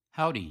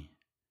Howdy,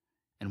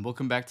 and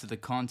welcome back to the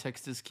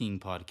Context is King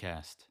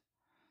podcast.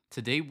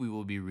 Today we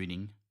will be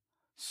reading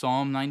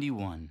Psalm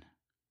 91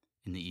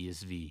 in the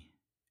ESV.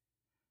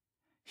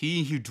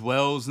 He who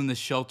dwells in the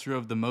shelter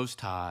of the Most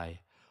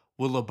High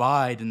will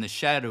abide in the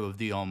shadow of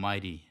the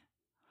Almighty.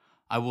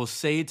 I will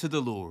say to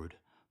the Lord,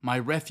 my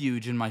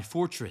refuge and my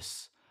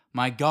fortress,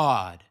 my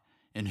God,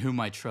 in whom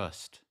I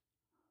trust.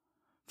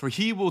 For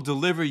he will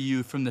deliver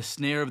you from the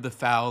snare of the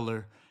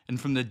fowler and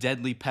from the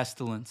deadly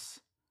pestilence.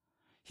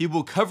 He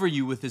will cover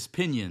you with his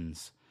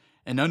pinions,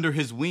 and under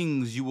his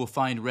wings you will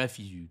find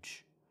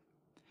refuge.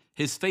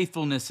 His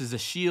faithfulness is a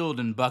shield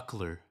and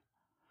buckler.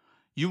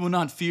 You will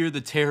not fear the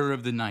terror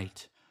of the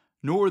night,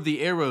 nor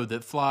the arrow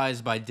that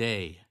flies by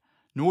day,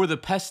 nor the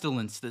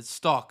pestilence that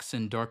stalks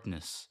in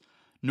darkness,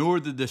 nor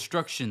the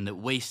destruction that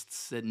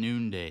wastes at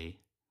noonday.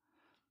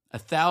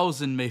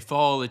 1,000 may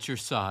fall at your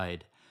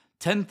side,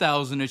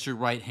 10,000 at your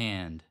right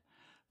hand,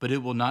 but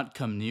it will not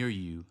come near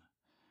you.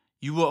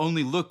 You will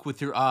only look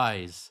with your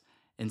eyes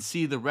and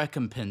see the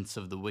recompense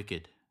of the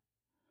wicked.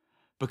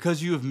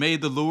 Because you have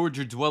made the Lord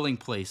your dwelling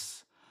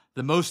place,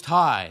 the Most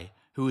High,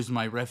 who is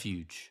my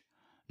refuge,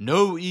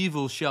 no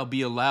evil shall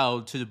be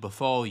allowed to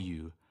befall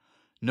you,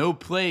 no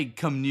plague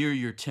come near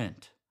your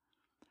tent.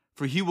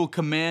 For he will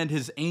command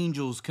his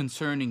angels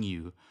concerning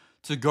you,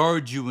 to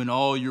guard you in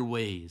all your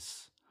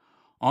ways.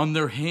 On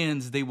their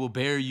hands they will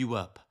bear you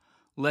up,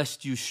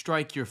 lest you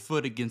strike your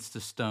foot against a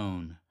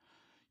stone.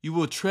 You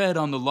will tread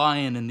on the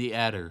lion and the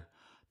adder,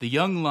 the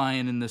young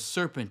lion and the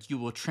serpent you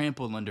will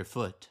trample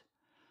underfoot.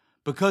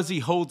 Because he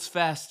holds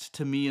fast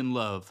to me in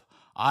love,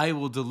 I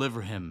will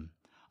deliver him.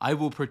 I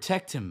will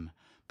protect him,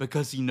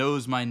 because he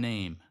knows my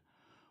name.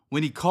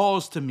 When he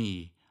calls to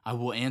me, I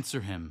will answer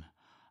him.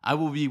 I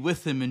will be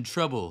with him in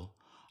trouble.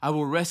 I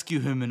will rescue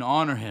him and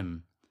honor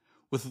him.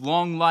 With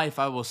long life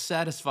I will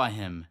satisfy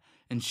him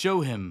and show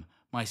him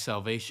my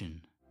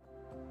salvation.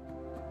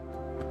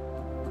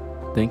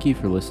 Thank you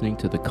for listening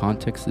to the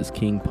Context is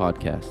King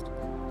podcast.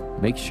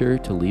 Make sure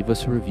to leave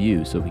us a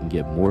review so we can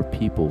get more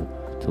people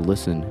to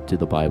listen to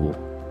the Bible.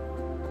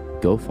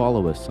 Go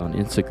follow us on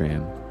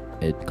Instagram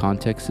at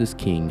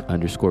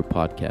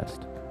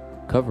contextisking_podcast.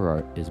 Cover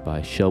art is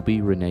by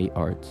Shelby Renee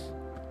Arts.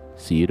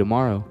 See you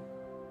tomorrow.